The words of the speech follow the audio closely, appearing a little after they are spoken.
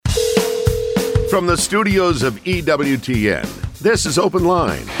From the studios of EWTN, this is Open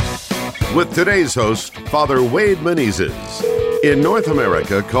Line. With today's host, Father Wade Menezes. In North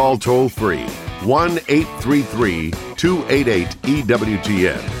America, call toll-free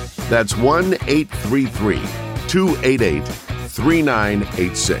 1-833-288-EWTN. That's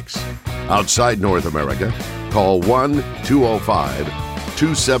 1-833-288-3986. Outside North America, call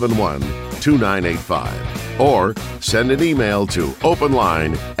 1-205-271-2985. Or send an email to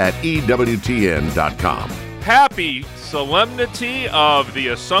openline@ewtn.com. Happy Solemnity of the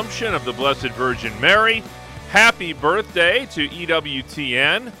Assumption of the Blessed Virgin Mary. Happy birthday to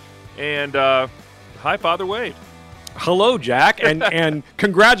EWTN. And hi, Father Wade. Hello, Jack, and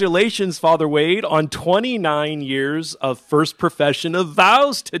congratulations, Father Wade, on 29 years of first profession of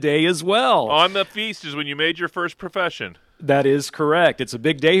vows today as well. On the feast is when you made your first profession. That is correct. It's a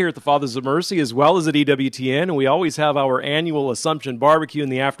big day here at the Fathers of Mercy as well as at EWTN, and we always have our annual Assumption barbecue in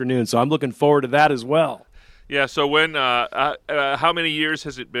the afternoon, so I'm looking forward to that as well. Yeah, so when, how many years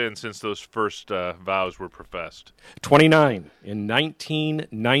has it been since those first vows were professed? 29 in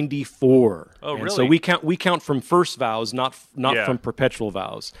 1994. Oh, really? And so we count from first vows, not from perpetual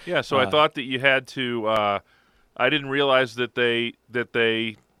vows. Yeah, so I thought that you had to. I didn't realize that they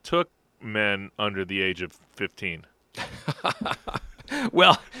took men under the age of 15.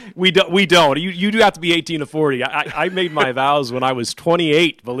 Well, we don't. You do have to be 18 to 40. I made my vows when I was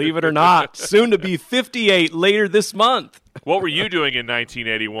 28, believe it or not. Soon to be 58 later this month. What were you doing in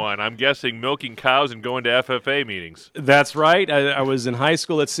 1981? I'm guessing milking cows and going to FFA meetings. That's right. I was in high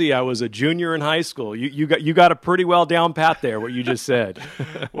school. Let's see. I was a junior in high school. You got a pretty well down pat there, what you just said.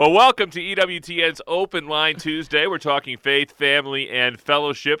 Well, welcome to EWTN's Open Line Tuesday. We're talking faith, family, and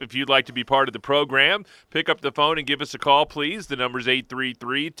fellowship. If you'd like to be part of the program, pick up the phone and give us a call, please. The number's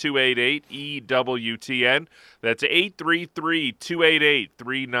 833-288-EWTN. That's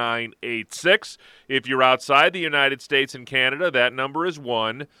 833-288-3986. If you're outside the United States and Canada, that number is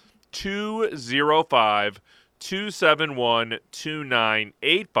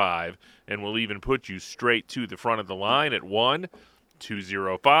 1-205-271-2985. And we'll even put you straight to the front of the line at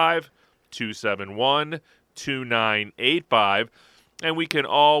 1-205-271-2985. And we can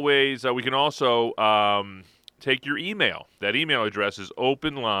also take your email. That email address is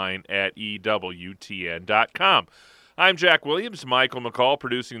openline@ewtn.com. I'm Jack Williams, Michael McCall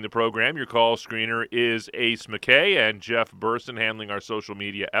producing the program. Your call screener is Ace McKay and Jeff Burson handling our social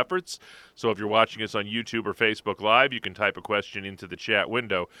media efforts. So if you're watching us on YouTube or Facebook Live, you can type a question into the chat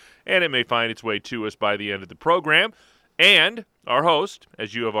window, and it may find its way to us by the end of the program. And our host,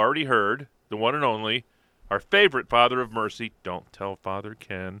 as you have already heard, the one and only, our favorite Father of Mercy, don't tell Father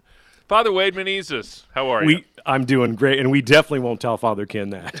Ken, Father Wade Menezes. How are you? I'm doing great, and we definitely won't tell Father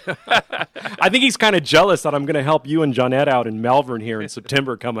Ken that. I think he's kind of jealous that I'm going to help you and Johnette out in Melbourne here in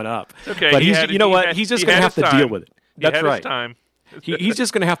September coming up. Okay, but he's just going to have to deal with it. That's right. He's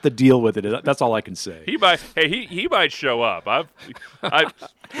just going to have to deal with it. That's all I can say. He might show up.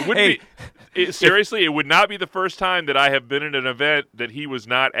 Seriously, it would not be the first time that I have been at an event that he was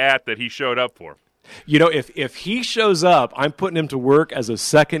not at that he showed up for. You know, if he shows up, I'm putting him to work as a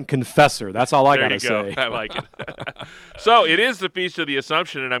second confessor. That's all I got to say. I like it. So it is the Feast of the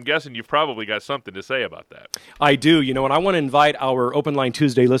Assumption, and I'm guessing you've probably got something to say about that. I do. You know, and I want to invite our Open Line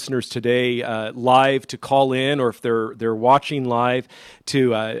Tuesday listeners today live to call in, or if they're watching live,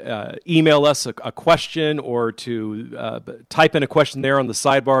 to email us a question or to type in a question there on the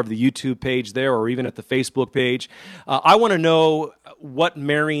sidebar of the YouTube page there, or even at the Facebook page. I want to know what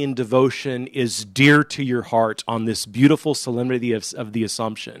Marian devotion is dear to your heart on this beautiful solemnity of the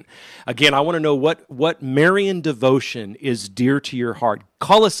Assumption. Again, I want to know what Marian devotion is dear to your heart.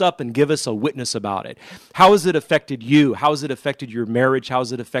 Call us up and give us a witness about it. How has it affected you? How has it affected your marriage? How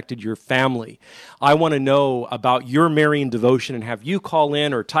has it affected your family? I want to know about your Marian devotion and have you call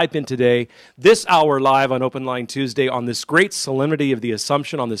in or type in today, this hour live on Open Line Tuesday on this great solemnity of the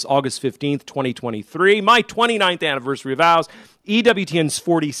Assumption on this August 15th, 2023, my 29th anniversary of vows, EWTN's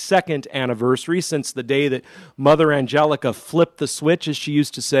 42nd anniversary since the day that Mother Angelica flipped the switch, as she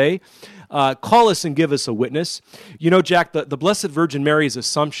used to say. Call us and give us a witness. You know, Jack, the Blessed Virgin Mary's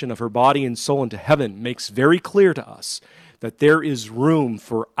assumption of her body and soul into heaven makes very clear to us that there is room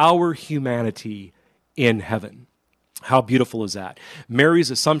for our humanity in heaven. How beautiful is that? Mary's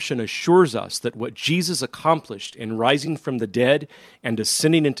assumption assures us that what Jesus accomplished in rising from the dead and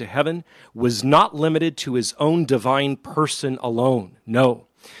ascending into heaven was not limited to his own divine person alone. No.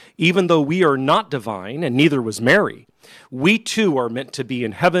 Even though we are not divine, and neither was Mary, we too are meant to be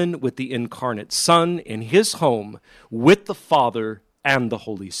in heaven with the incarnate Son in his home with the Father and the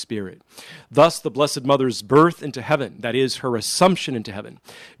Holy Spirit. Thus, the Blessed Mother's birth into heaven, that is, her assumption into heaven,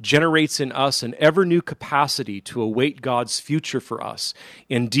 generates in us an ever-new capacity to await God's future for us.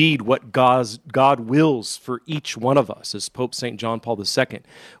 Indeed, what God wills for each one of us, as Pope St. John Paul II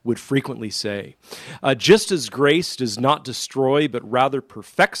would frequently say. Just as grace does not destroy, but rather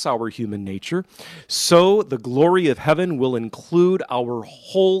perfects our human nature, so the glory of heaven will include our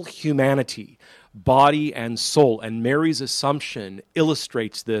whole humanity, body and soul. And Mary's Assumption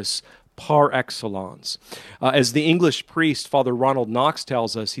illustrates this par excellence. As the English priest, Father Ronald Knox,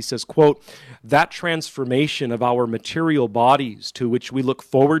 tells us, he says, quote, "That transformation of our material bodies to which we look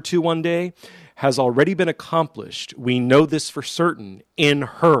forward to one day has already been accomplished. We know this for certain in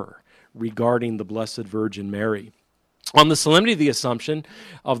her," regarding the Blessed Virgin Mary. On the Solemnity of the Assumption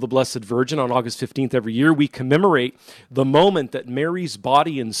of the Blessed Virgin on August 15th every year, we commemorate the moment that Mary's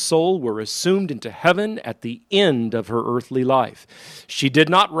body and soul were assumed into heaven at the end of her earthly life. She did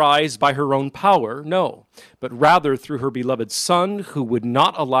not rise by her own power, no, but rather through her beloved Son, who would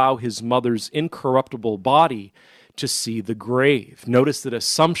not allow his mother's incorruptible body to see the grave. Notice that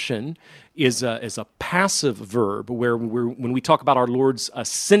assumption is a passive verb, where when we talk about our Lord's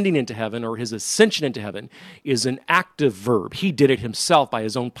ascending into heaven or his ascension into heaven, is an active verb. He did it himself by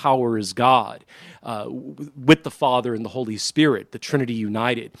his own power as God, with the Father and the Holy Spirit, the Trinity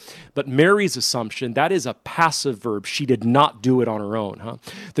united. But Mary's assumption, that is a passive verb. She did not do it on her own.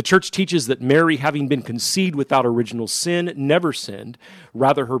 The Church teaches that Mary, having been conceived without original sin, never sinned.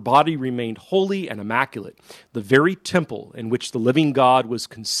 Rather, her body remained holy and immaculate, the very temple in which the living God was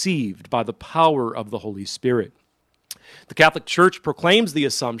conceived by the power of the Holy Spirit. The Catholic Church proclaims the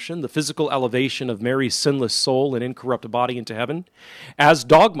Assumption, the physical elevation of Mary's sinless soul and incorrupt body into heaven, as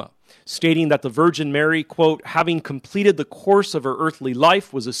dogma, stating that the Virgin Mary, quote, "having completed the course of her earthly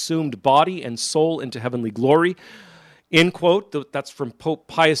life, was assumed body and soul into heavenly glory," end quote. That's from Pope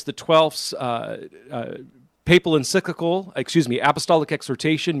Pius XII's papal encyclical, apostolic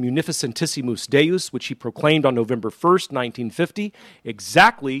exhortation, Munificentissimus Deus, which he proclaimed on November 1st, 1950,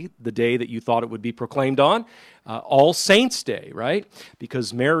 exactly the day that you thought it would be proclaimed on, All Saints' Day, right?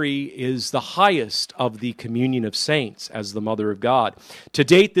 Because Mary is the highest of the communion of saints as the Mother of God. To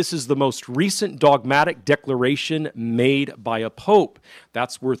date, this is the most recent dogmatic declaration made by a pope.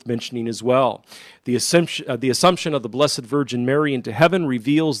 That's worth mentioning as well. The assumption of the Blessed Virgin Mary into heaven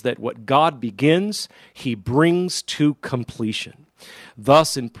reveals that what God begins, he brings to completion.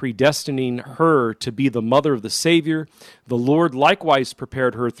 Thus, in predestining her to be the mother of the Savior, the Lord likewise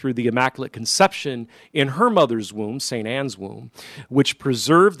prepared her through the Immaculate Conception in her mother's womb, St. Anne's womb, which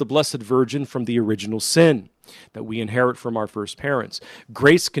preserved the Blessed Virgin from the original sin that we inherit from our first parents.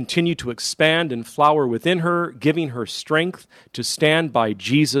 Grace continued to expand and flower within her, giving her strength to stand by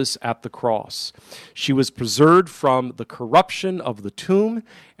Jesus at the cross. She was preserved from the corruption of the tomb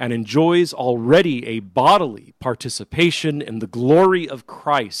and enjoys already a bodily participation in the glory of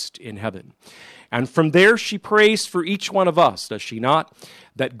Christ in heaven. And from there she prays for each one of us, does she not?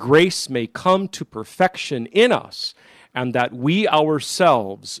 That grace may come to perfection in us, and that we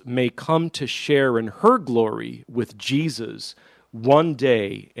ourselves may come to share in her glory with Jesus one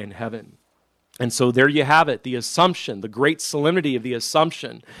day in heaven. And so there you have it, the Assumption, the great solemnity of the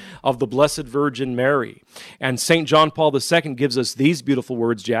Assumption of the Blessed Virgin Mary. And St. John Paul II gives us these beautiful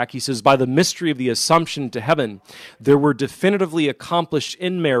words, Jack. He says, "By the mystery of the Assumption to heaven, there were definitively accomplished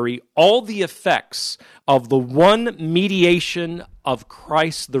in Mary all the effects of the one mediation of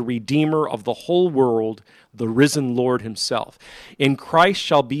Christ, the Redeemer of the whole world, the risen Lord himself. In Christ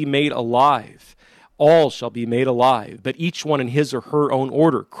shall be made alive. All shall be made alive, but each one in his or her own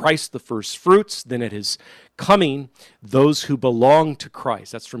order. Christ the first fruits, then at his coming, those who belong to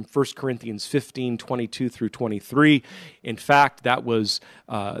Christ." That's from 1 Corinthians 15, 22 through 23. In fact, that was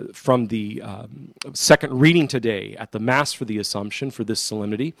from the second reading today at the Mass for the Assumption, for this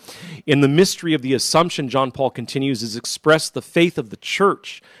solemnity. In the mystery of the Assumption, John Paul continues, is expressed the faith of the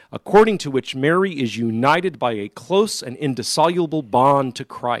Church, according to which Mary is united by a close and indissoluble bond to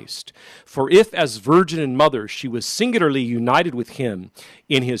Christ. For if, as Virgin and Mother, she was singularly united with him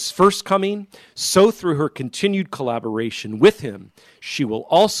in his first coming, so through her continued collaboration with him, she will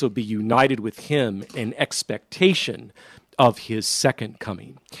also be united with him in expectation of his second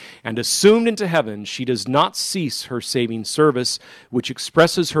coming. And assumed into heaven, she does not cease her saving service, which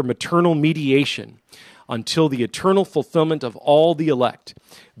expresses her maternal mediation, until the eternal fulfillment of all the elect.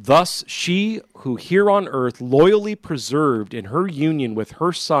 Thus, she who here on earth loyally preserved in her union with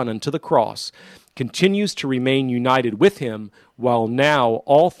her Son unto the cross, continues to remain united with him, while now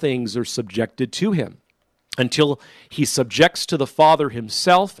all things are subjected to him. until he subjects to the Father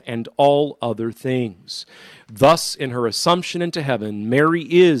himself and all other things. Thus, in her assumption into heaven, Mary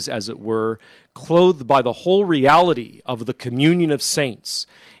is, as it were, clothed by the whole reality of the communion of saints,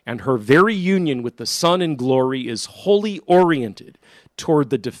 and her very union with the Son in glory is wholly oriented toward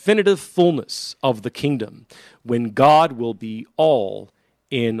the definitive fullness of the kingdom, when God will be all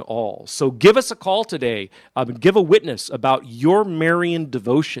in all. So give us a call today. Give a witness about your Marian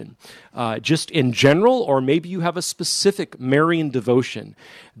devotion, just in general, or maybe you have a specific Marian devotion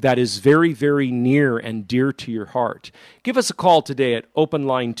that is very, very near and dear to your heart. Give us a call today at Open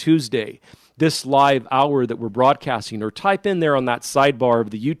Line Tuesday, this live hour that we're broadcasting, or type in there on that sidebar of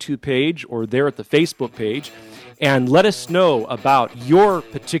the YouTube page or there at the Facebook page, and let us know about your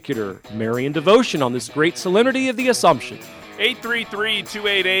particular Marian devotion on this great solemnity of the Assumption.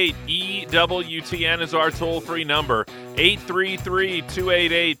 833-288-EWTN is our toll-free number.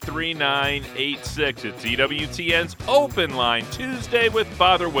 833-288-3986. It's EWTN's Open Line Tuesday with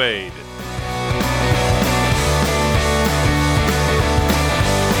Father Wade.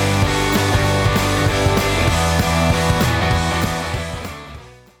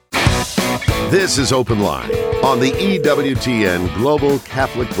 This is Open Line on the EWTN Global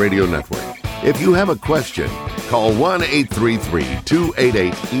Catholic Radio Network. If you have a question, call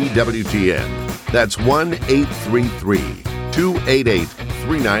 1-833-288-EWTN. That's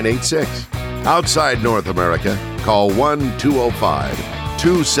 1-833-288-3986. Outside North America, call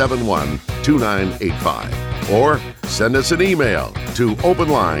 1-205-271-2985. Or send us an email to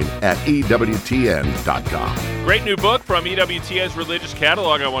openline@ewtn.com. Great new book from EWTN's Religious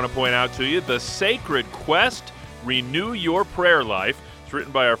Catalog I want to point out to you, The Sacred Quest, Renew Your Prayer Life. It's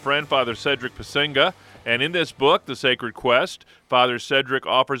written by our friend Father Cedric Pasinga. And in this book, The Sacred Quest, Father Cedric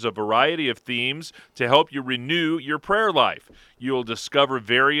offers a variety of themes to help you renew your prayer life. You'll discover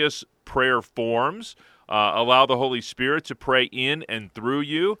various prayer forms, allow the Holy Spirit to pray in and through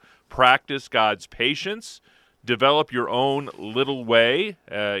you, practice God's patience, develop your own little way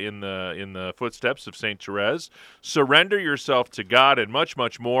in the footsteps of St. Therese, surrender yourself to God, and much,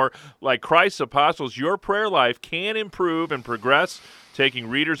 much more. Like Christ's apostles, your prayer life can improve and progress, taking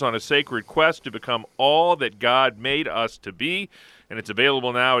readers on a sacred quest to become all that God made us to be. And it's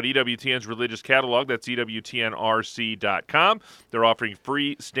available now at EWTN's Religious Catalog. That's EWTNRC.com. They're offering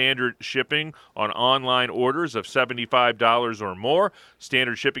free standard shipping on online orders of $75 or more.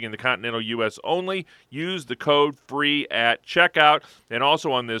 Standard shipping in the continental U.S. only. Use the code FREE at checkout. And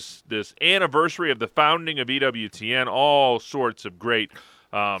also on this anniversary of the founding of EWTN, all sorts of great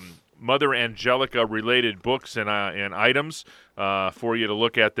Mother Angelica-related books and items for you to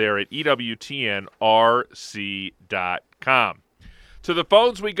look at there at EWTNRC.com. To the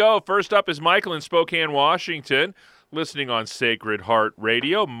phones we go. First up is Michael in Spokane, Washington, listening on Sacred Heart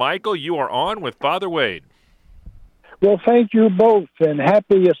Radio. Michael, you are on with Father Wade. Well, thank you both, and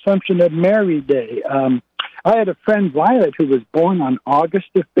happy Assumption of Mary Day. I had a friend, Violet, who was born on August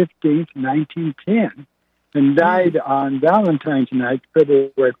the 15th, 1910, and died on Valentine's night,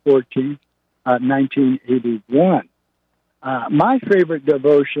 February 14th, 1981. My favorite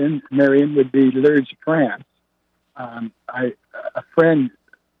devotion, Marian, would be Lourdes, France. A friend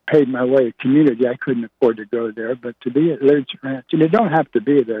paid my way to community. I couldn't afford to go there, but to be at Lourdes, France, and you don't have to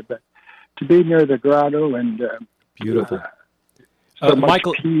be there, but to be near the grotto and beautiful. So much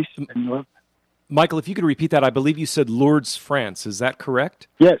Michael, peace and love. Michael, if you could repeat that, I believe you said Lourdes, France. Is that correct?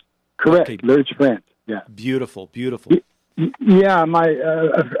 Yes, correct. Okay. Lourdes, France. Yeah. Beautiful, beautiful. Yeah,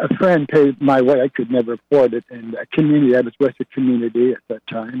 a friend paid my way. I could never afford it, and community. I was with the community at that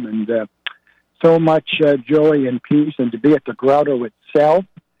time, and so much joy and peace, and to be at the grotto itself.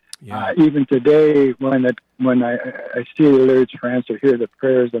 Yeah. Even today, when I see Lourdes, France, or hear the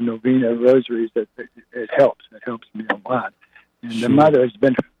prayers, the novena, rosaries, it helps. It helps me a lot. And sure. The Mother has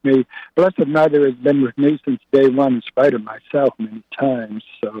been with me. Blessed Mother has been with me since day one, in spite of myself many times.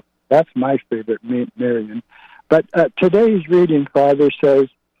 So that's my favorite, Marian. But today's reading, Father, says,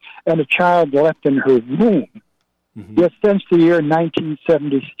 and a child left in her womb. Mm-hmm. Yet since the year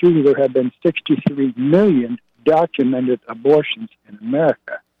 1973, there have been 63 million documented abortions in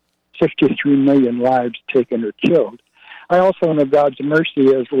America. 63 million lives taken or killed. I also know God's mercy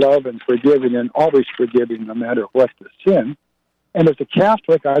is love and forgiving, and always forgiving no matter what the sin. And as a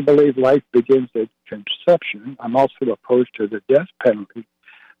Catholic, I believe life begins at conception. I'm also opposed to the death penalty.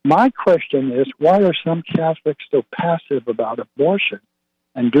 My question is, why are some Catholics so passive about abortion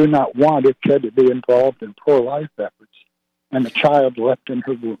and do not want a kid to be involved in pro-life efforts and a child left in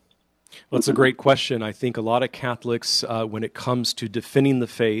her womb? Well, it's a great question. I think a lot of Catholics, when it comes to defending the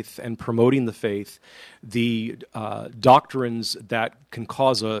faith and promoting the faith, the doctrines that can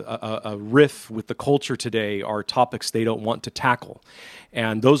cause a riff with the culture today are topics they don't want to tackle.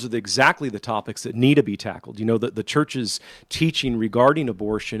 And those are exactly the topics that need to be tackled. You know, the church's teaching regarding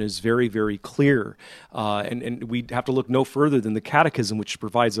abortion is very, very clear. And we have to look no further than the Catechism, which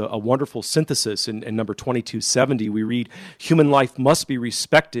provides a wonderful synthesis. In number 2270, we read, "Human life must be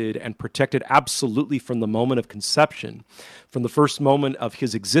respected and protected absolutely from the moment of conception. From the first moment of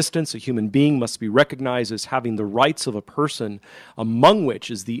his existence, a human being must be recognized as having the rights of a person, among which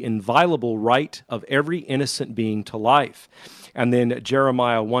is the inviolable right of every innocent being to life." And then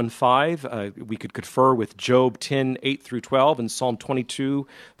Jeremiah 1:5, we could confer with Job 10:8 through 12, and Psalm 22,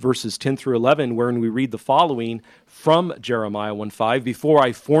 verses 10 through 11, wherein we read the following from Jeremiah 1:5, "Before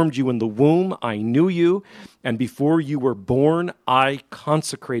I formed you in the womb, I knew you, and before you were born, I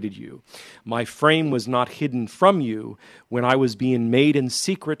consecrated you. My frame was not hidden from you when I was being made in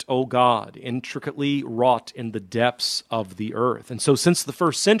secret, O God, intricately wrought in the depths of the earth." And so since the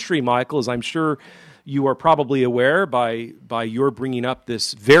first century, Michael, as I'm sure you are probably aware by your bringing up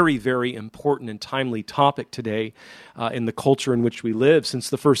this very, very important and timely topic today in the culture in which we live. Since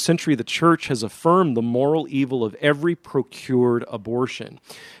the first century, the church has affirmed the moral evil of every procured abortion,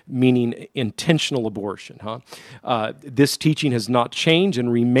 meaning intentional abortion. This teaching has not changed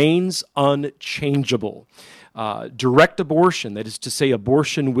and remains unchangeable. Direct abortion, that is to say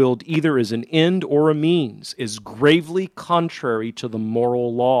abortion willed either as an end or a means, is gravely contrary to the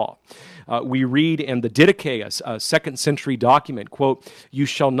moral law. We read in the Didache, a second century document, quote, "You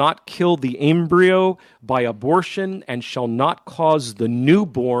shall not kill the embryo by abortion and shall not cause the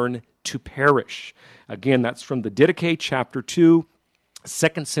newborn to perish." Again, that's from the Didache, chapter 2,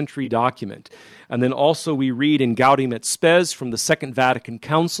 second century document. And then also we read in Gaudium et Spes from the Second Vatican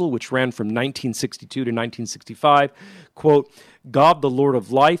Council, which ran from 1962 to 1965, quote, "God, the Lord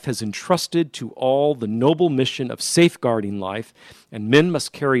of life, has entrusted to all the noble mission of safeguarding life, and men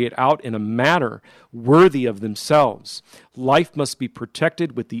must carry it out in a manner worthy of themselves. Life must be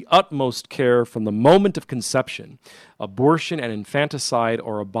protected with the utmost care from the moment of conception. Abortion and infanticide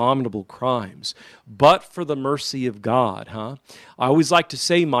are abominable crimes, but for the mercy of God." I always like to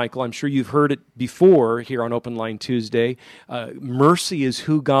say, Michael, I'm sure you've heard it before here on Open Line Tuesday, mercy is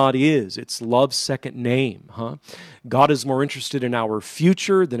who God is. It's love's second name. God is more interested in our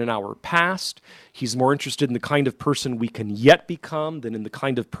future than in our past. He's more interested in the kind of person we can yet become than in the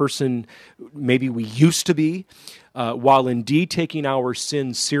kind of person maybe we used to be. While indeed taking our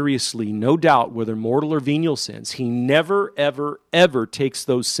sins seriously, no doubt, whether mortal or venial sins, he never, ever, ever takes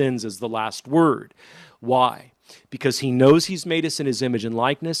those sins as the last word. Why? Because he knows he's made us in his image and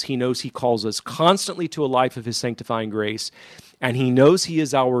likeness. He knows he calls us constantly to a life of his sanctifying grace. And he knows he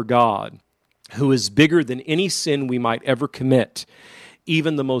is our God, who is bigger than any sin we might ever commit,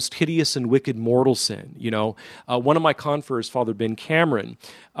 even the most hideous and wicked mortal sin. You know, one of my confreres, Father Ben Cameron,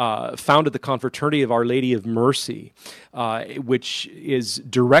 founded the Confraternity of Our Lady of Mercy, which is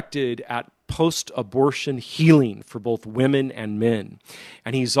directed at post-abortion healing for both women and men.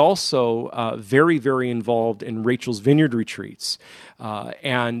 And he's also very, very involved in Rachel's Vineyard retreats.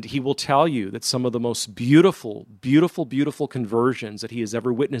 And he will tell you that some of the most beautiful, beautiful, beautiful conversions that he has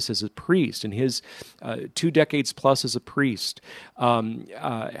ever witnessed as a priest, in his 2 decades plus as a priest,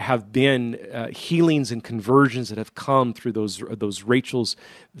 have been healings and conversions that have come through those Rachel's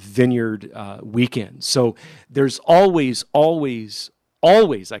Vineyard weekends. So there's always,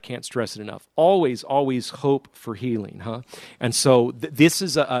 I can't stress it enough, always hope for healing, And so this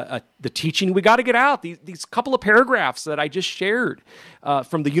is the teaching we got to get out. These couple of paragraphs that I just shared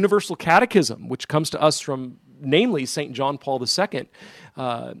from the Universal Catechism, which comes to us from, namely, St. John Paul II.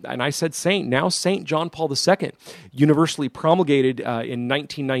 And I said Saint, now St. John Paul II, universally promulgated in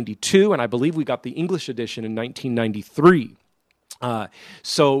 1992, and I believe we got the English edition in 1993.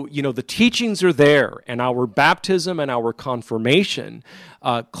 So, you know, the teachings are there, and our baptism and our confirmation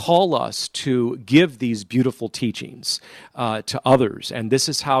call us to give these beautiful teachings to others. And this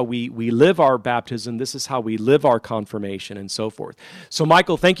is how we live our baptism. This is how we live our confirmation and so forth. So,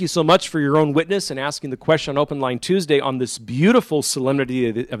 Michael, thank you so much for your own witness and asking the question on Open Line Tuesday on this beautiful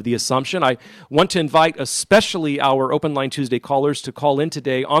solemnity of the Assumption. I want to invite especially our Open Line Tuesday callers to call in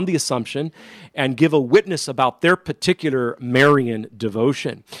today on the Assumption and give a witness about their particular Marian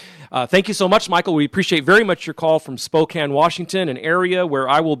devotion. Thank you so much, Michael. We appreciate very much your call from Spokane, Washington, an area where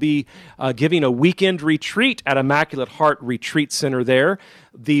I will be giving a weekend retreat at Immaculate Heart Retreat Center there.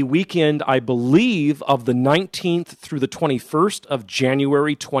 The weekend, I believe, of the 19th through the 21st of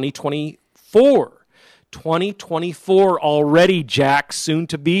January 2024. 2024 already, Jack, soon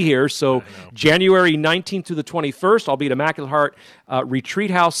to be here. So January 19th through the 21st, I'll be at Immaculate Heart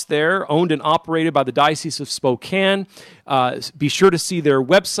Retreat House there, owned and operated by the Diocese of Spokane. Be sure to see their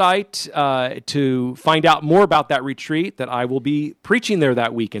website to find out more about that retreat that I will be preaching there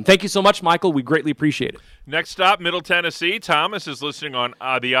that weekend. Thank you so much, Michael. We greatly appreciate it. Next stop, Middle Tennessee. Thomas is listening on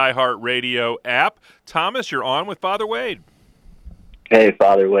the iHeartRadio app. Thomas, you're on with Father Wade. Hey,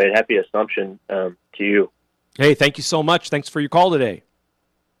 Father Wade. Happy Assumption to you. Hey, thank you so much. Thanks for your call today.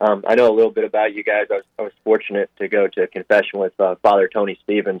 I know a little bit about you guys. I was fortunate to go to confession with Father Tony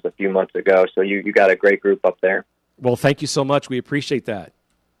Stevens a few months ago, so you got a great group up there. Well, thank you so much. We appreciate that.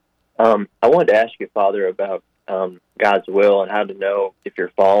 I wanted to ask you, Father, about God's will and how to know if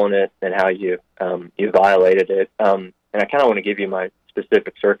you're following it and how you violated it. And I kind of want to give you my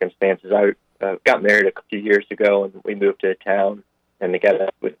specific circumstances. I got married a few years ago, and we moved to a town and together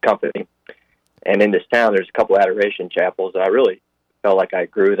with company. And in this town, there's a couple adoration chapels, and I really felt like I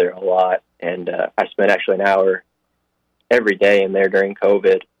grew there a lot. And I spent actually an hour every day in there during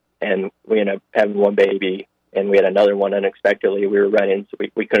COVID, and we ended up having one baby, and we had another one unexpectedly. We were running, so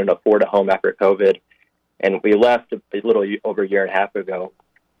we couldn't afford a home after COVID. And we left a little over a year and a half ago.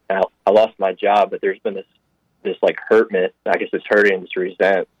 Now, I lost my job, but there's been this like hurtment, I guess it's hurting, this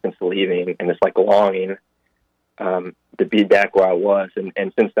resent since leaving, and this like longing to be back where I was. And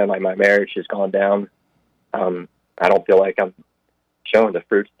since then, like, my marriage has gone down. I don't feel like I'm showing the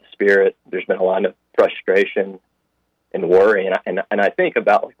fruits of the Spirit. There's been a lot of frustration and worry. And I think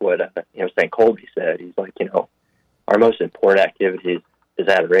about like what, St. Colby said. He's like, our most important activity is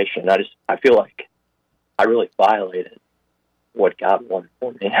adoration. I feel like I really violated what God wanted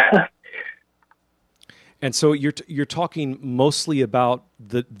for me. And so you're talking mostly about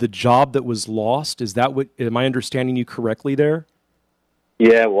the job that was lost. Is that what? Am I understanding you correctly there?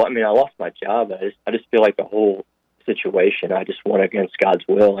 Yeah. Well, I mean, I lost my job. I just feel like the whole situation, I just went against God's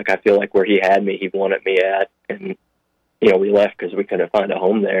will. Like, I feel like where He had me, He wanted me at, and we left because we couldn't find a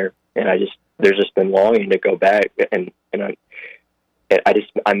home there. And there's just been longing to go back, and I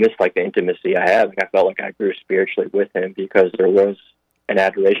miss like the intimacy I had. Like, I felt like I grew spiritually with Him because there was an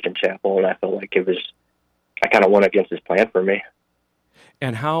adoration chapel, and I felt like I kind of went against His plan for me.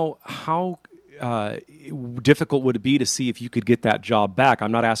 And how difficult would it be to see if you could get that job back?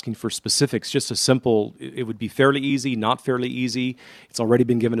 I'm not asking for specifics, just a simple, it would be fairly easy, not fairly easy. It's already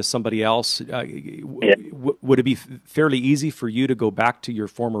been given to somebody else. Would it be fairly easy for you to go back to your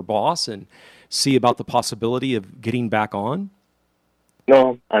former boss and see about the possibility of getting back on?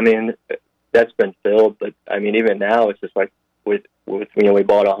 No, I mean, that's been filled, but I mean, even now, it's just like with we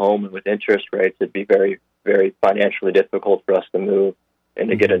bought a home, and with interest rates, it'd be very, very financially difficult for us to move and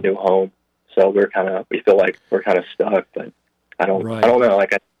to get a new home. So we feel like we're kind of stuck, but I don't know.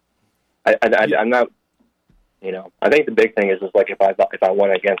 Like, I'm not, I think the big thing is like if I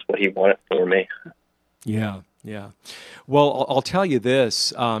went against what He wanted for me. Yeah. Well, I'll tell you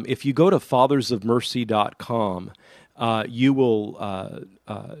this. If you go to fathersofmercy.com, you will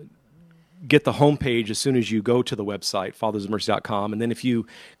get the homepage as soon as you go to the website, fathersofmercy.com. And then if you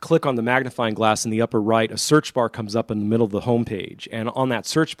click on the magnifying glass in the upper right, a search bar comes up in the middle of the homepage. And on that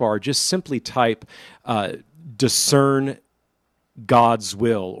search bar, just simply type discern God's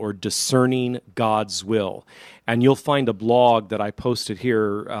will or discerning God's will. And you'll find a blog that I posted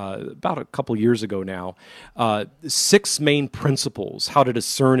here about a couple years ago now. 6 main principles, how to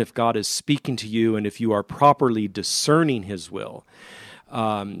discern if God is speaking to you and if you are properly discerning His will.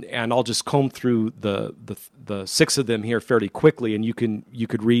 And I'll just comb through the 6 of them here fairly quickly, and you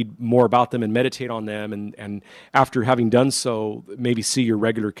could read more about them and meditate on them, and after having done so, maybe see your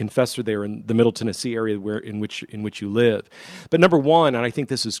regular confessor there in the Middle Tennessee area in which you live. But number 1, and I think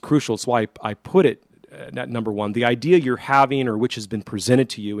this is crucial, it's why I put it at number 1, the idea you're having or which has been presented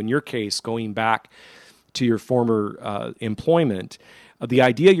to you, in your case, going back to your former employment. The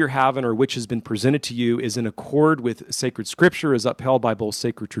idea you're having or which has been presented to you is in accord with sacred scripture, is upheld by both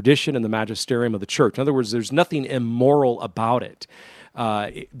sacred tradition and the magisterium of the church. In other words, there's nothing immoral about it,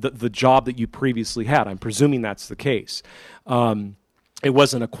 the job that you previously had. I'm presuming that's the case. It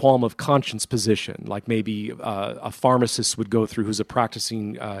wasn't a qualm of conscience position, like maybe a pharmacist would go through who's a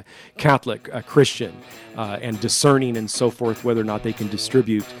practicing Catholic, Christian, and discerning and so forth, whether or not they can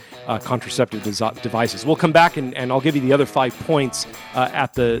distribute contraceptive devices. We'll come back and I'll give you the other 5 points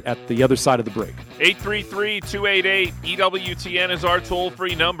at the other side of the break. 833-288-EWTN is our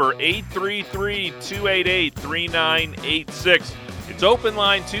toll-free number, 833-288-3986. It's Open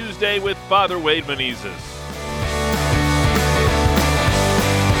Line Tuesday with Father Wade Menezes.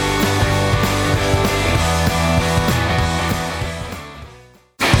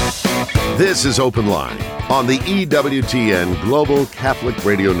 This is Open Line on the EWTN Global Catholic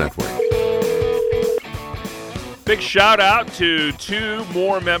Radio Network. Big shout out to two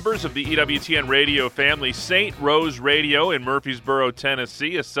more members of the EWTN radio family. St. Rose Radio in Murfreesboro,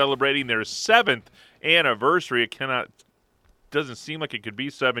 Tennessee is celebrating their 7th anniversary. It doesn't seem like it could be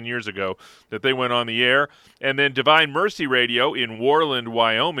 7 years ago that they went on the air. And then Divine Mercy Radio in Warland,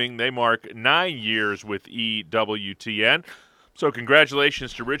 Wyoming. They mark 9 years with EWTN. So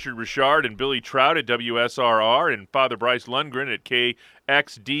congratulations to Richard Richard and Billy Trout at WSRR and Father Bryce Lundgren at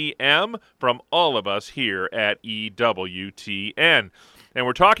KXDM from all of us here at EWTN. And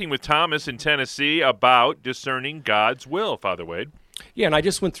we're talking with Thomas in Tennessee about discerning God's will, Father Wade. Yeah, and I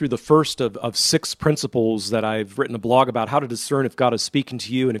just went through the first of 6 principles that I've written a blog about, how to discern if God is speaking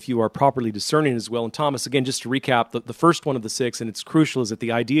to you and if you are properly discerning as well. And Thomas, again, just to recap, the first one of the 6, and it's crucial, is that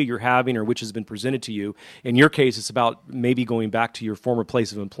the idea you're having or which has been presented to you, in your case, it's about maybe going back to your former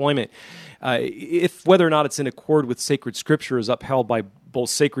place of employment. If whether or not it's in accord with sacred scripture is upheld by both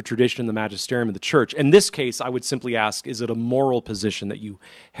sacred tradition and the magisterium of the church. In this case, I would simply ask, is it a moral position that you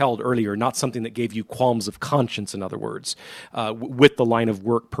held earlier, not something that gave you qualms of conscience, in other words, with the line of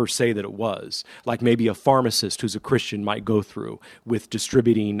work per se that it was, like maybe a pharmacist who's a Christian might go through with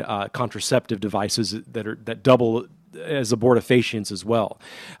distributing contraceptive devices that double as abortifacients as well.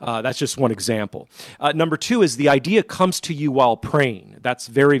 That's just one example. Number 2 is the idea comes to you while praying. That's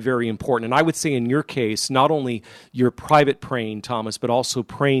very, very important. And I would say in your case, not only your private praying, Thomas, but also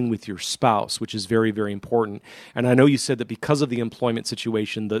praying with your spouse, which is very, very important. And I know you said that because of the employment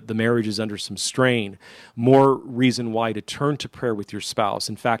situation, the marriage is under some strain. More reason why to turn to prayer with your spouse.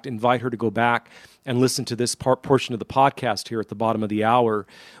 In fact, invite her to go back and listen to this portion of the podcast here at the bottom of the hour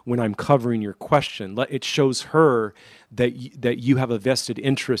when I'm covering your question. It shows her that you have a vested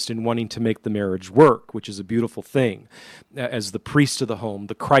interest in wanting to make the marriage work, which is a beautiful thing, as the priest of the home,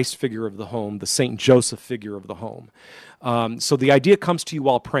 the Christ figure of the home, the Saint Joseph figure of the home. So the idea comes to you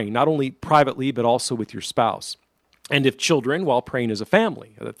while praying, not only privately, but also with your spouse. And if children, while praying as a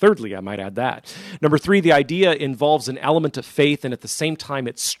family. Thirdly, I might add that. Number 3, the idea involves an element of faith, and at the same time,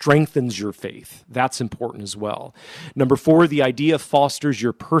 it strengthens your faith. That's important as well. Number 4, the idea fosters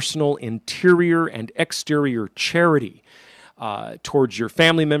your personal interior and exterior charity towards your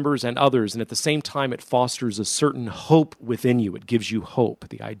family members and others, and at the same time, it fosters a certain hope within you. It gives you hope.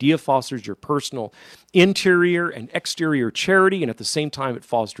 The idea fosters your personal interior and exterior charity, and at the same time, it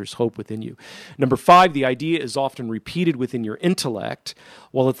fosters hope within you. Number 5, the idea is often repeated within your intellect,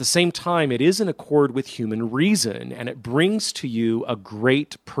 while at the same time, it is in accord with human reason, and it brings to you a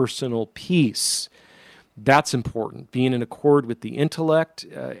great personal peace. That's important, being in accord with the intellect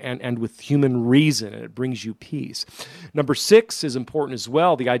and with human reason, and it brings you peace. Number 6 is important as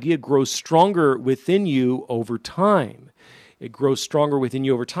well. The idea grows stronger within you over time. It grows stronger within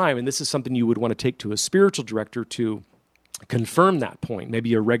you over time, and this is something you would want to take to a spiritual director to confirm that point,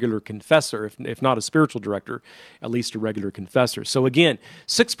 maybe a regular confessor, if not a spiritual director, at least a regular confessor. So again,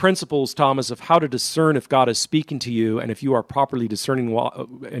 6 principles, Thomas, of how to discern if God is speaking to you and if you are properly discerning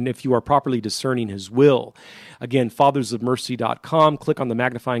His will. Again, fathersofmercy.com. Click on the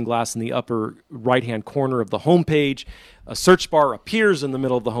magnifying glass in the upper right-hand corner of the homepage. A search bar appears in the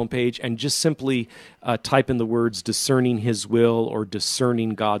middle of the homepage, and just simply type in the words discerning His will or discerning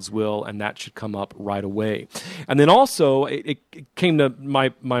God's will, and that should come up right away. And then also, it came to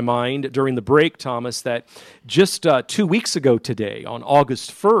my mind during the break, Thomas, that just 2 weeks ago today, on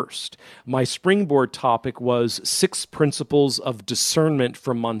August 1st, my springboard topic was 6 principles of discernment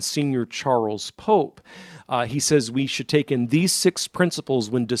from Monsignor Charles Pope. He says we should take in these 6 principles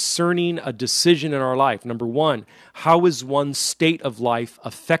when discerning a decision in our life. Number 1, how is one's state of life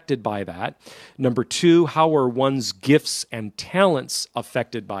affected by that? Number 2, how are one's gifts and talents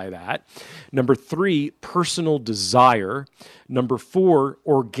affected by that? Number 3, personal desire. Number 4,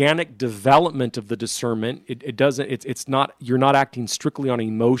 organic development of the discernment. You're not acting strictly on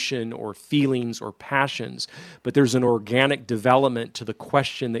emotion or feelings or passions, but there's an organic development to the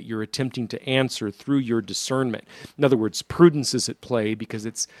question that you're attempting to answer through your discernment. In other words, prudence is at play because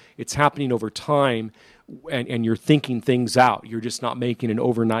it's happening over time, and you're thinking things out. You're just not making an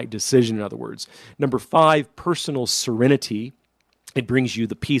overnight decision, in other words. Number 5, personal serenity. It brings you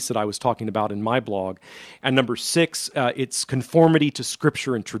the peace that I was talking about in my blog. And number 6, it's conformity to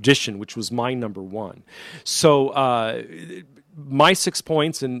Scripture and tradition, which was my number 1. So my 6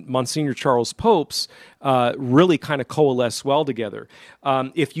 points and Monsignor Charles Pope's really kind of coalesce well together.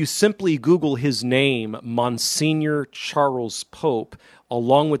 If you simply Google his name, Monsignor Charles Pope,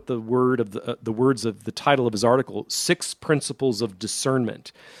 along with the words of the title of his article, 6 Principles of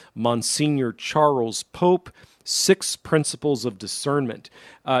Discernment, Monsignor Charles Pope, 6 Principles of Discernment.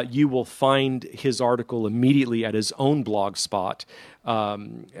 You will find his article immediately at his own blog spot,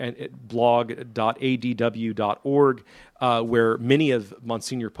 and at blog.adw.org, where many of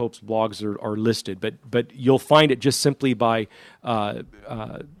Monsignor Pope's blogs are listed. But you'll find it just simply by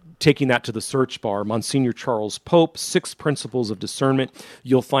taking that to the search bar, Monsignor Charles Pope, 6 Principles of Discernment.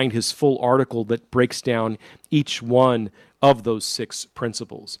 You'll find his full article that breaks down each one of those 6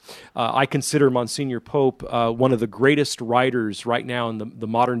 principles. I consider Monsignor Pope one of the greatest writers right now in the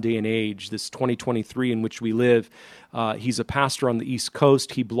modern day and age, this 2023 in which we live. He's a pastor on the East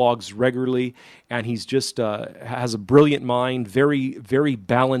Coast. He blogs regularly, and he's just has a brilliant mind, very, very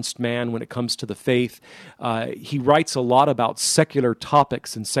balanced man when it comes to the faith. He writes a lot about secular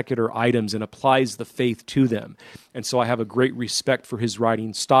topics and secular items and applies the faith to them. And so I have a great respect for his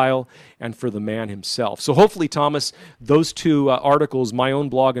writing style and for the man himself. So hopefully, Thomas, those 2 articles, my own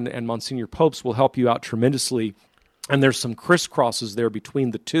blog and Monsignor Pope's, will help you out tremendously. And there's some crisscrosses there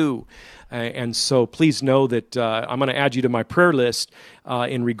between the 2. And so please know that I'm going to add you to my prayer list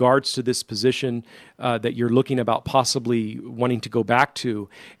in regards to this position that you're looking about possibly wanting to go back to.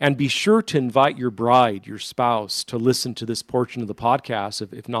 And be sure to invite your bride, your spouse, to listen to this portion of the podcast,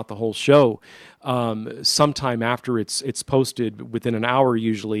 if not the whole show, sometime after it's posted, within an hour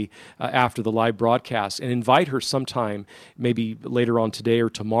usually, after the live broadcast. And invite her sometime, maybe later on today or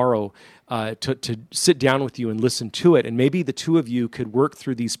tomorrow, to sit down with you and listen to it. And maybe the 2 of you could work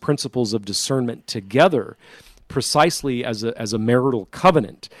through these principles of discernment together, precisely as a marital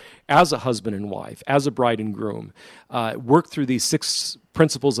covenant, as a husband and wife, as a bride and groom. Work through these 6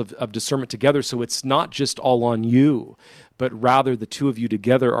 principles of discernment together, so it's not just all on you, but rather the 2 of you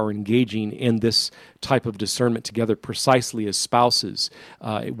together are engaging in this type of discernment together, precisely as spouses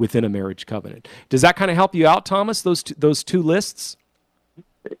within a marriage covenant. Does that kind of help you out, Thomas, those two lists?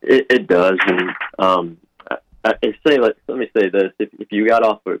 It does, and let me say this: if you got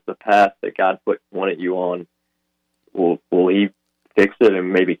off of the path that God wanted you on, will He fix it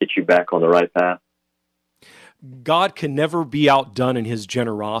and maybe get you back on the right path? God can never be outdone in His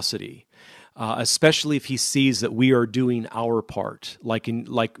generosity, especially if He sees that we are doing our part. Like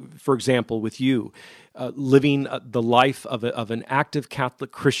for example, with you. Living the life of an active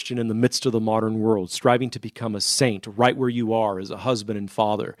Catholic Christian in the midst of the modern world, striving to become a saint right where you are as a husband and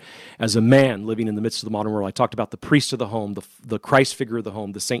father, as a man living in the midst of the modern world. I talked about the priest of the home, the Christ figure of the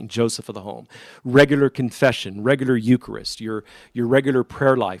home, the Saint Joseph of the home, regular confession, regular Eucharist, your regular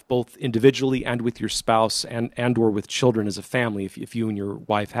prayer life, both individually and with your spouse and or with children as a family, if you and your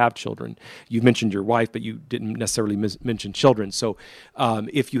wife have children. You mentioned your wife, but you didn't necessarily mention children. So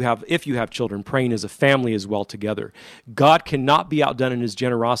if you have children, praying as a family as well together. God cannot be outdone in His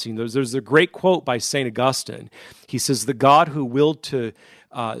generosity. There's a great quote by St. Augustine. He says, the God who willed to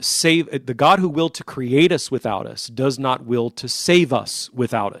create us without us does not will to save us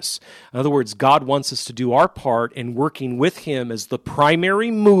without us. In other words, God wants us to do our part in working with Him as the primary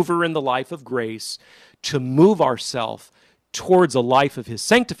mover in the life of grace to move ourselves towards a life of His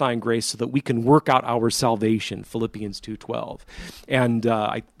sanctifying grace so that we can work out our salvation, Philippians 2:12. And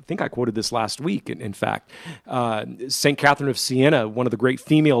I think I quoted this last week, in fact. St. Catherine of Siena, one of the great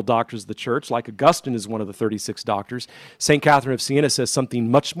female doctors of the church, like Augustine is one of the 36 doctors, St. Catherine of Siena says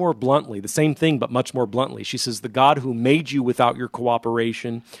something much more bluntly, the same thing but much more bluntly. She says, the God who made you without your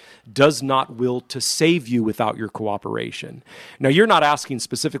cooperation does not will to save you without your cooperation. Now, you're not asking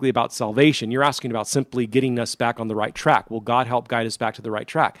specifically about salvation. You're asking about simply getting us back on the right track. Will God help guide us back to the right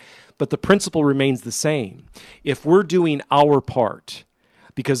track? But the principle remains the same. If we're doing our part,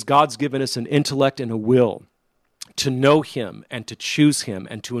 because God's given us an intellect and a will to know Him and to choose Him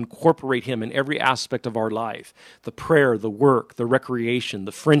and to incorporate Him in every aspect of our life, the prayer, the work, the recreation,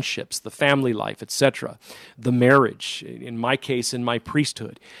 the friendships, the family life, etc., the marriage, in my case, in my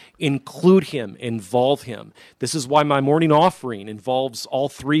priesthood, include Him, involve Him. This is why my morning offering involves all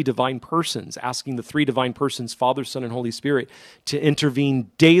 3 divine persons, asking the 3 divine persons, Father, Son, and Holy Spirit, to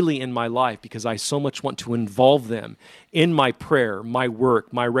intervene daily in my life, because I so much want to involve them in my prayer, my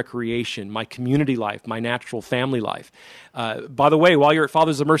work, my recreation, my community life, my natural family life. By the way, while you're at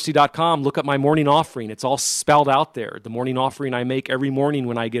fathersofmercy.com, look up my morning offering. It's all spelled out there. The morning offering I make every morning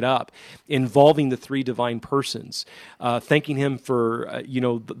when I get up, involving the 3 divine persons, thanking Him for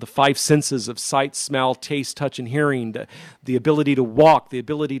the 5 senses of sight, smell, taste, touch, and hearing, the ability to walk, the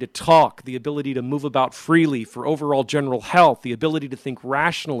ability to talk, the ability to move about freely, for overall general health, the ability to think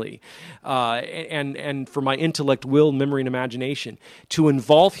rationally, and for my intellect, will, memory, and imagination, to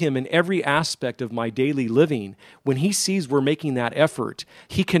involve him in every aspect of my daily living. When he sees we're making that effort,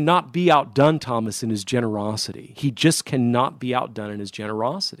 he cannot be outdone, Thomas, in his generosity. He just cannot be outdone in his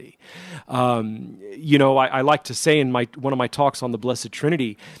generosity. I like to say in one of my talks on the Blessed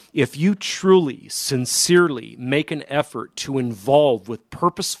Trinity, if you truly, sincerely make an effort to involve with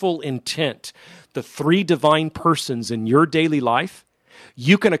purposeful intent the three divine persons in your daily life,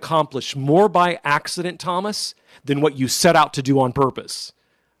 you can accomplish more by accident, Thomas, than what you set out to do on purpose.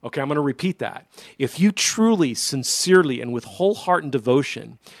 Okay, I'm going to repeat that. If you truly, sincerely, and with whole heart and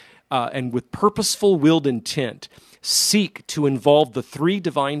devotion, and with purposeful willed intent, seek to involve the three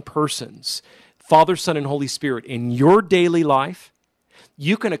divine persons, Father, Son, and Holy Spirit, in your daily life,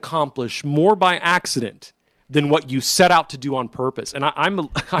 you can accomplish more by accident than what you set out to do on purpose. And I'm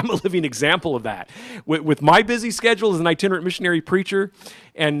a living example of that. With my busy schedule as an itinerant missionary preacher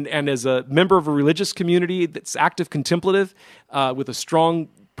and as a member of a religious community that's active contemplative, with a strong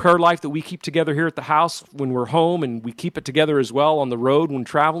prayer life that we keep together here at the house when we're home, and we keep it together as well on the road when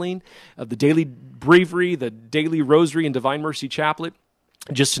traveling, the daily breviary, the daily rosary and Divine Mercy Chaplet,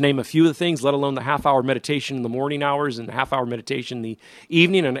 just to name a few of the things, let alone the half-hour meditation in the morning hours and the half-hour meditation in the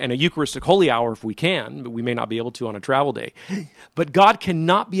evening, and a Eucharistic holy hour if we can, but we may not be able to on a travel day. But God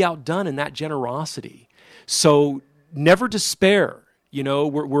cannot be outdone in that generosity. So never despair.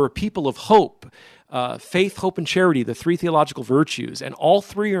 We're a people of hope. Faith, hope, and charity, the three theological virtues, and all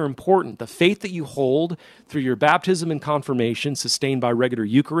three are important. The faith that you hold through your baptism and confirmation, sustained by regular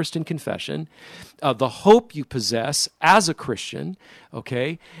Eucharist and confession, the hope you possess as a Christian,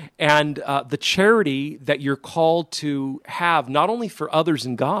 okay, and the charity that you're called to have, not only for others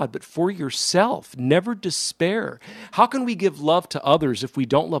and God, but for yourself. Never despair. How can we give love to others if we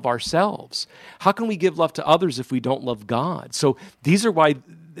don't love ourselves? How can we give love to others if we don't love God? So this is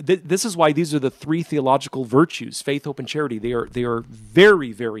why these are the three theological virtues, faith, hope, and charity. They are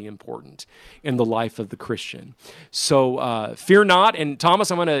very, very important in the life of the Christian. So fear not. And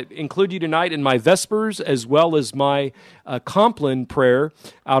Thomas, I'm going to include you tonight in my Vespers as well as my Compline prayer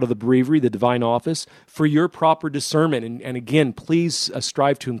out of the breviary, the Divine Office, for your proper discernment. And again, please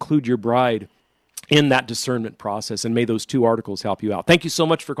strive to include your bride in that discernment process, and may those two articles help you out. Thank you so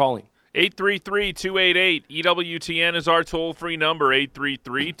much for calling. 833-288-EWTN is our toll-free number,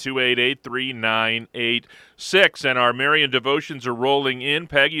 833-288-3986. And our Marian devotions are rolling in.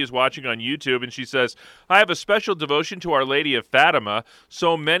 Peggy is watching on YouTube, and she says, I have a special devotion to Our Lady of Fatima.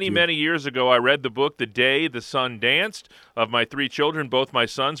 So many years ago, I read the book The Day the Sun Danced. Of my three children, both my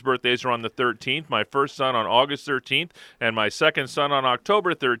sons' birthdays are on the 13th, my first son on August 13th, and my second son on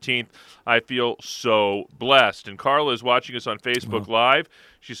October 13th. I feel so blessed. And Carla is watching us on Facebook Live.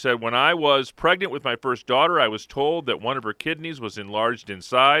 She said, when I was pregnant with my first daughter, I was told that one of her kidneys was enlarged in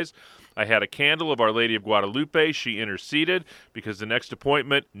size. I had a candle of Our Lady of Guadalupe. She interceded because the next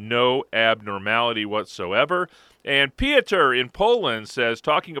appointment, no abnormality whatsoever. And Pieter in Poland says,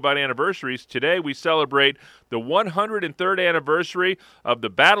 talking about anniversaries, today we celebrate the 103rd anniversary of the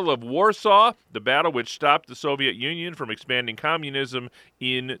Battle of Warsaw, the battle which stopped the Soviet Union from expanding communism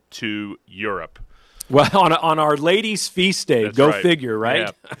into Europe. Well, on Our Lady's feast day, That's go right. figure,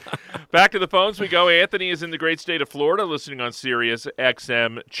 right? Yeah. Back to the phones we go. Anthony is in the great state of Florida, listening on Sirius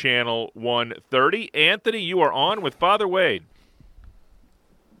XM Channel 130. Anthony, you are on with Father Wade.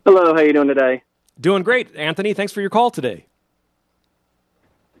 Hello, how you doing today? Doing great, Anthony. Thanks for your call today.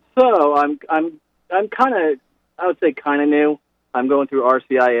 So I'm kind of, I would say kind of new. I'm going through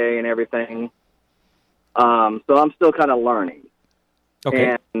RCIA and everything. So I'm still kind of learning.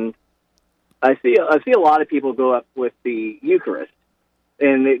 Okay. And I see a lot of people go up with the Eucharist,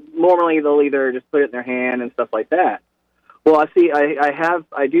 and normally they'll either just put it in their hand and stuff like that. Well, I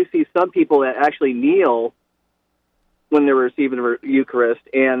do see some people that actually kneel when they're receiving the Eucharist,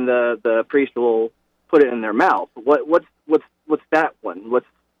 and the priest will put it in their mouth. What's that one? What's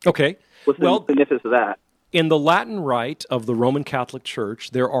the significance of that? In the Latin Rite of the Roman Catholic Church,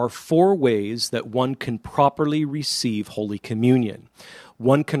 there are 4 ways that one can properly receive Holy Communion.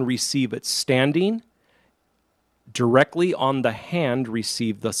 One can receive it standing, directly on the hand,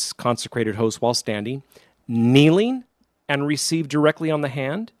 receive the consecrated host while standing, kneeling, and receive directly on the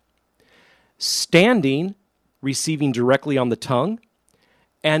hand, standing, receiving directly on the tongue,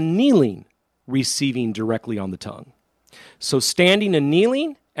 and kneeling, receiving directly on the tongue. So standing and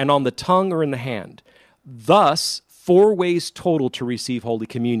kneeling, and on the tongue or in the hand. Thus, 4 ways total to receive Holy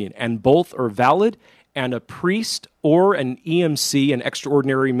Communion, and both are valid, and a priest or an EMC, an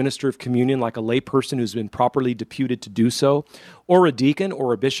extraordinary minister of communion, like a lay person who's been properly deputed to do so, or a deacon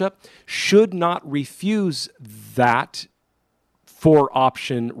or a bishop, should not refuse that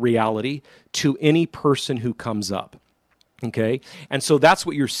 4-option reality to any person who comes up. Okay, and so that's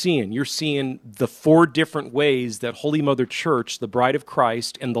what you're seeing. You're seeing the 4 different ways that Holy Mother Church, the Bride of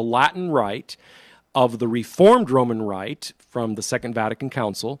Christ, and the Latin Rite of the Reformed Roman Rite from the Second Vatican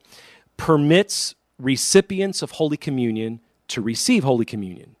Council permits recipients of Holy Communion to receive Holy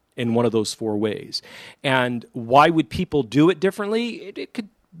Communion in one of those 4 ways. And why would people do it differently? It could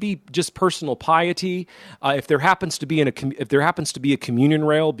be just personal piety. If there happens to be a communion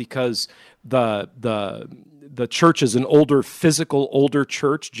rail because the church is an older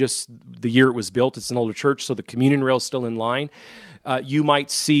church, just the year it was built, it's an older church, so the communion rail is still in line. You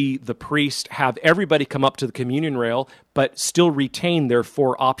might see the priest have everybody come up to the communion rail, but still retain their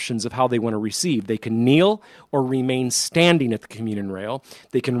 4 options of how they want to receive. They can kneel or remain standing at the communion rail.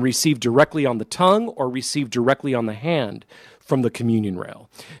 They can receive directly on the tongue or receive directly on the hand from the communion rail.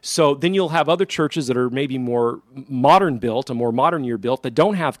 So then you'll have other churches that are maybe more modern year built, that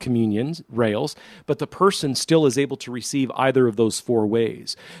don't have communion rails, but the person still is able to receive either of those 4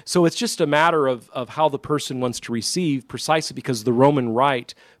 ways. So it's just a matter of how the person wants to receive, precisely because the Roman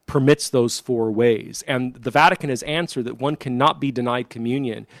Rite permits those 4 ways. And the Vatican has answered that one cannot be denied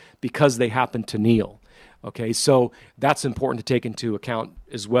communion because they happen to kneel. Okay, so that's important to take into account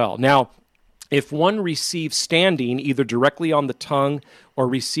as well. Now, if one receives standing, either directly on the tongue or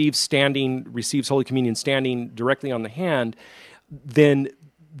receives Holy Communion standing directly on the hand, then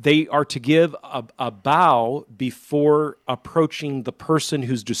they are to give a bow before approaching the person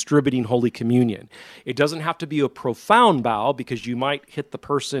who's distributing Holy Communion. It doesn't have to be a profound bow, because you might hit the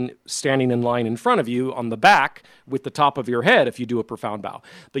person standing in line in front of you on the back with the top of your head if you do a profound bow.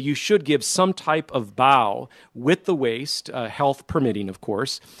 But you should give some type of bow with the waist, health permitting, of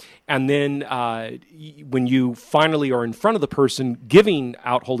course. And then when you finally are in front of the person giving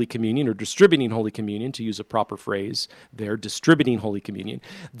out Holy Communion or distributing Holy Communion, to use a proper phrase there, distributing Holy Communion,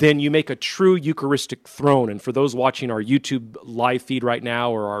 then you make a true Eucharistic throne. And for those watching our YouTube live feed right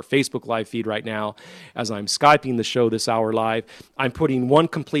now or our Facebook live feed right now, as I'm Skyping the show this hour live, I'm putting one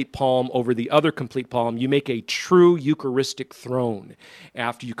complete palm over the other complete palm. You make a true Eucharistic throne.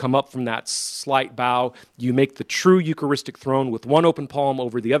 After you come up from that slight bow, you make the true Eucharistic throne with one open palm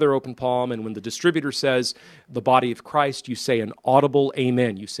over the other open palm, and when the distributor says the body of Christ, you say an audible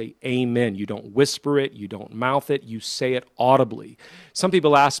amen. You say amen. You don't whisper it. You don't mouth it. You say it audibly. Some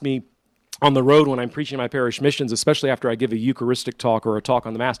people ask me on the road when I'm preaching my parish missions, especially after I give a Eucharistic talk or a talk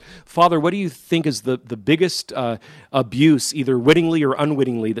on the Mass, Father, what do you think is the biggest abuse, either wittingly or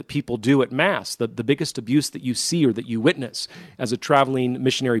unwittingly, that people do at Mass, the biggest abuse that you see or that you witness as a traveling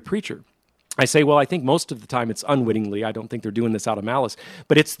missionary preacher? I say, well, I think most of the time it's unwittingly. I don't think they're doing this out of malice.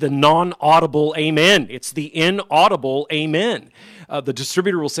 But it's the non-audible amen. It's the inaudible amen. The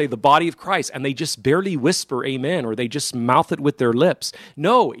distributor will say the body of Christ, and they just barely whisper amen, or they just mouth it with their lips.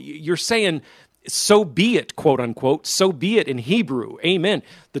 No, you're saying, so be it, quote unquote, so be it in Hebrew, amen.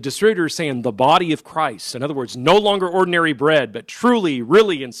 The distributor is saying the body of Christ. In other words, no longer ordinary bread, but truly,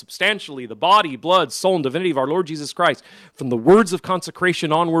 really, and substantially the body, blood, soul, and divinity of our Lord Jesus Christ. From the words of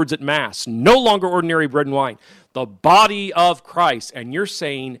consecration onwards at Mass, no longer ordinary bread and wine, the body of Christ. And you're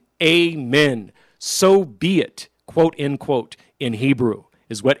saying, amen, so be it, quote, end quote, in Hebrew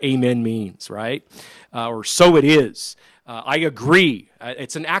is what amen means, right? Or so it is. I agree.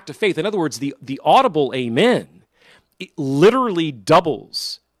 It's an act of faith. In other words, the audible amen, it literally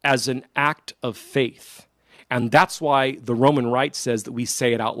doubles as an act of faith. And that's why the Roman Rite says that we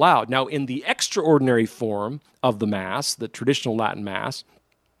say it out loud. Now, in the extraordinary form of the Mass, the traditional Latin Mass,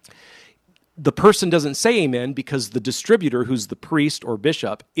 the person doesn't say amen because the distributor, who's the priest or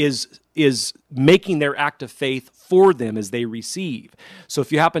bishop, is making their act of faith for them as they receive. So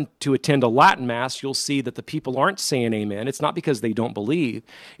if you happen to attend a Latin Mass, you'll see that the people aren't saying amen. It's not because they don't believe.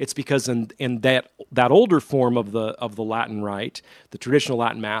 It's because in that older form of the Latin Rite, the traditional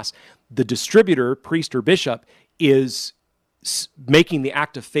Latin Mass, the distributor, priest or bishop, is making the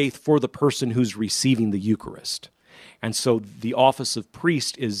act of faith for the person who's receiving the Eucharist. And so the office of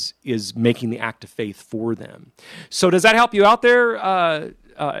priest is making the act of faith for them. So does that help you out there,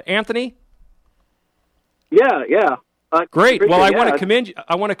 Anthony? Yeah. Great. Well, I want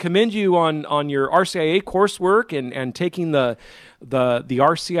to commend you on your RCIA coursework and taking the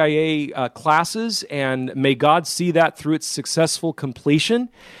RCIA classes, and may God see that through its successful completion.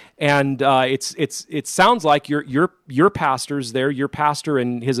 And it sounds like your pastors there, your pastor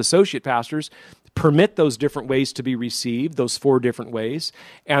and his associate pastors, permit those different ways to be received, those 4 different ways,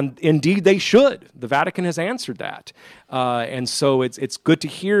 and indeed they should. The Vatican has answered that. And so it's good to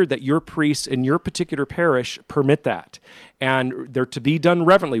hear that your priests in your particular parish permit that. And they're to be done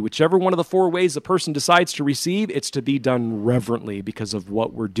reverently. Whichever one of the 4 ways the person decides to receive, it's to be done reverently because of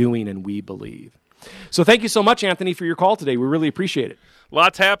what we're doing and we believe. So thank you so much, Anthony, for your call today. We really appreciate it.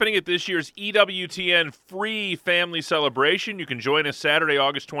 Lots happening at this year's EWTN Free Family Celebration. You can join us Saturday,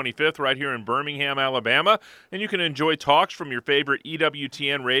 August 25th, right here in Birmingham, Alabama, and you can enjoy talks from your favorite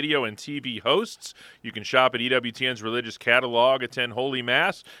EWTN radio and TV hosts. You can shop at EWTN's religious catalog, attend Holy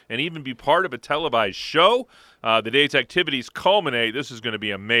Mass, and even be part of a televised show. The day's activities culminate, this is going to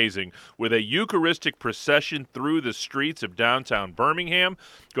be amazing, with a Eucharistic procession through the streets of downtown Birmingham.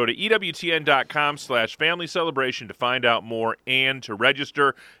 Go to EWTN.com/family celebration to find out more and to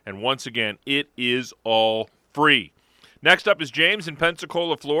register. And once again, it is all free. Next up is James in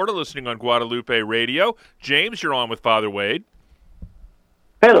Pensacola, Florida, listening on Guadalupe Radio. James, you're on with Father Wade.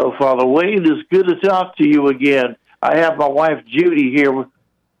 Hello, Father Wade. It's good to talk to you again. I have my wife, Judy, here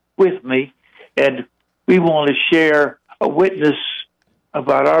with me, and we want to share a witness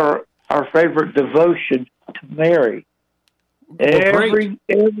about our favorite devotion to Mary. Great.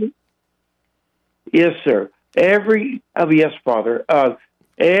 Yes, sir. Yes, Father.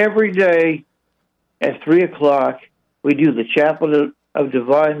 Every day at 3 o'clock, we do the Chapel of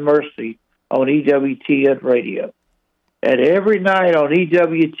Divine Mercy on EWTN Radio. And every night on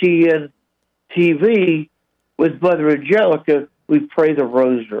EWTN TV with Mother Angelica, we pray the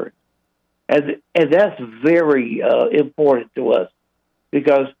Rosary. And that's very important to us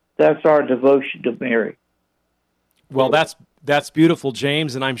because that's our devotion to Mary. Well, that's beautiful,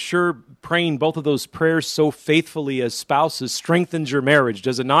 James, and I'm sure praying both of those prayers so faithfully as spouses strengthens your marriage,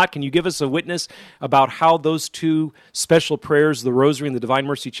 does it not? Can you give us a witness about how those two special prayers, the Rosary and the Divine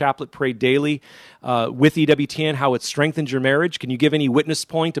Mercy Chaplet, prayed daily with EWTN, how it strengthens your marriage? Can you give any witness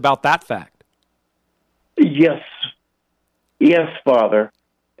point about that fact? Yes, Father.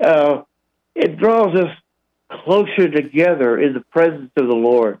 It draws us closer together in the presence of the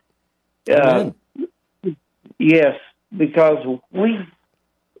Lord. Yes, because we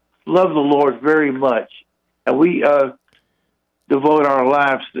love the Lord very much, and we devote our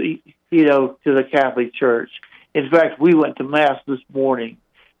lives, to the Catholic Church. In fact, we went to Mass this morning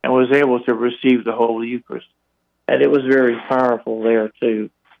and was able to receive the Holy Eucharist, and it was very powerful there too.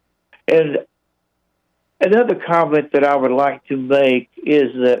 And another comment that I would like to make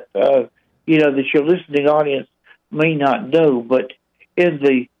is that that your listening audience may not know, but in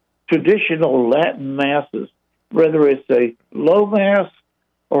the traditional Latin Masses, whether it's a low Mass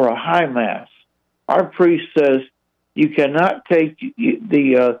or a high Mass, our priest says you cannot take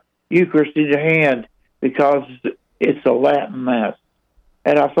the Eucharist in your hand because it's a Latin Mass.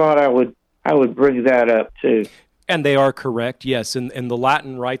 And I thought I would bring that up too. And they are correct, yes. In the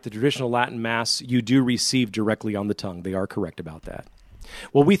Latin rite, the traditional Latin Mass, you do receive directly on the tongue. They are correct about that.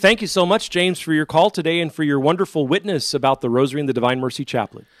 Well, we thank you so much, James, for your call today and for your wonderful witness about the Rosary and the Divine Mercy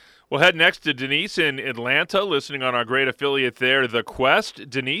Chaplet. We'll head next to Denise in Atlanta, listening on our great affiliate there, The Quest.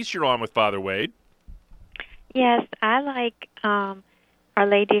 Denise, you're on with Father Wade. Yes, I like Our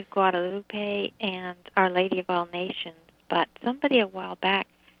Lady of Guadalupe and Our Lady of All Nations, but somebody a while back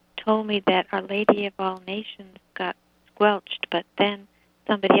told me that Our Lady of All Nations got squelched, but then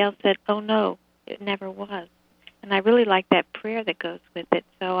somebody else said, oh no, it never was. And I really like that prayer that goes with it,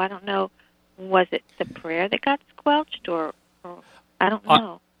 so I don't know, was it the prayer that got squelched, or I don't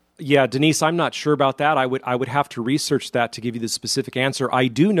know. Yeah, Denise, I'm not sure about that. I would have to research that to give you the specific answer. I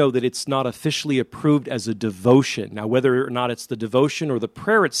do know that it's not officially approved as a devotion. Now, whether or not it's the devotion or the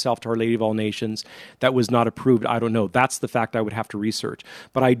prayer itself to Our Lady of All Nations that was not approved, I don't know. That's the fact I would have to research.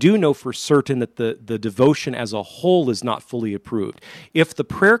 But I do know for certain that the devotion as a whole is not fully approved. If the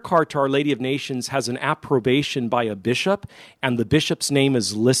prayer card to Our Lady of Nations has an approbation by a bishop and the bishop's name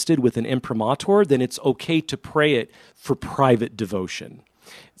is listed with an imprimatur, then it's okay to pray it for private devotion.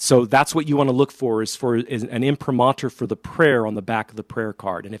 So that's what you want to look for is an imprimatur for the prayer on the back of the prayer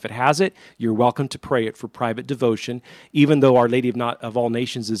card. And if it has it, you're welcome to pray it for private devotion, even though Our Lady of All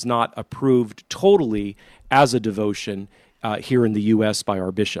Nations is not approved totally as a devotion here in the U.S. by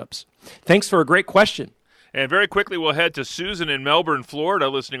our bishops. Thanks for a great question. And very quickly, we'll head to Susan in Melbourne, Florida,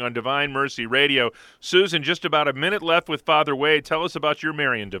 listening on Divine Mercy Radio. Susan, just about a minute left with Father Wade. Tell us about your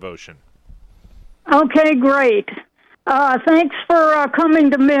Marian devotion. Okay, great. Thanks for coming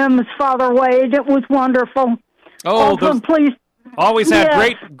to MIMS, Father Wade. It was wonderful. Oh, please. Always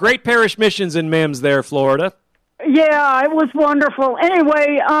have great parish missions in MIMS there, Florida. Yeah, it was wonderful.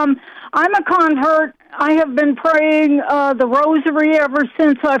 Anyway, I'm a convert. I have been praying the Rosary ever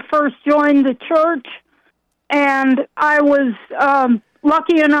since I first joined the church, and I was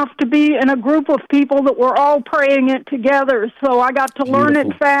lucky enough to be in a group of people that were all praying it together, so I got to learn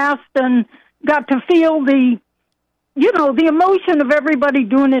it fast and got to feel the emotion of everybody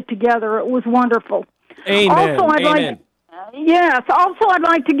doing it together. It was wonderful. Amen. Also, Yes. Also, I'd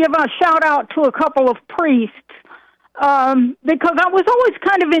like to give a shout out to a couple of priests because I was always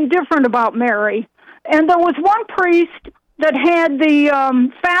kind of indifferent about Mary. And there was one priest that had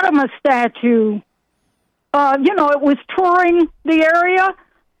the Fatima statue. It was touring the area,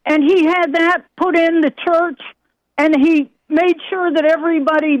 and he had that put in the church, and he made sure that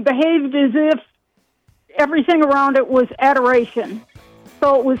everybody behaved as if everything around it was adoration.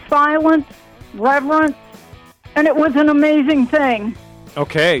 So it was silence, reverence, and it was an amazing thing.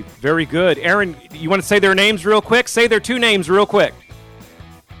 Okay, very good. Aaron, you want to say their names real quick? Say their 2 names real quick.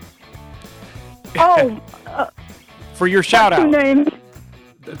 Oh. For your shout-out. 2 names.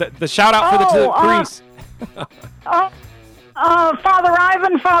 The shout-out for the 2 priests. Father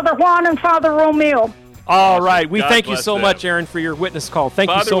Ivan, Father Juan, and Father Romeo. All right. We God thank you bless so them. much, Aaron, for your witness call. Thank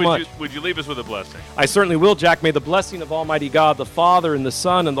you so much. Would you leave us with a blessing? I certainly will, Jack. May the blessing of Almighty God, the Father, and the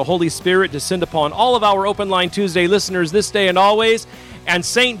Son, and the Holy Spirit descend upon all of our Open Line Tuesday listeners this day and always. And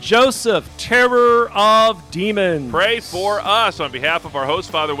St. Joseph, terror of demons. Pray for us. On behalf of our host,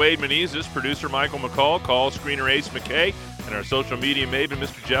 Father Wade Menezes, producer Michael McCall, call screener Ace McKay, and our social media maven,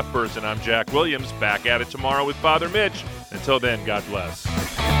 Mr. Jeff Burson. I'm Jack Williams. Back at it tomorrow with Father Mitch. Until then, God bless.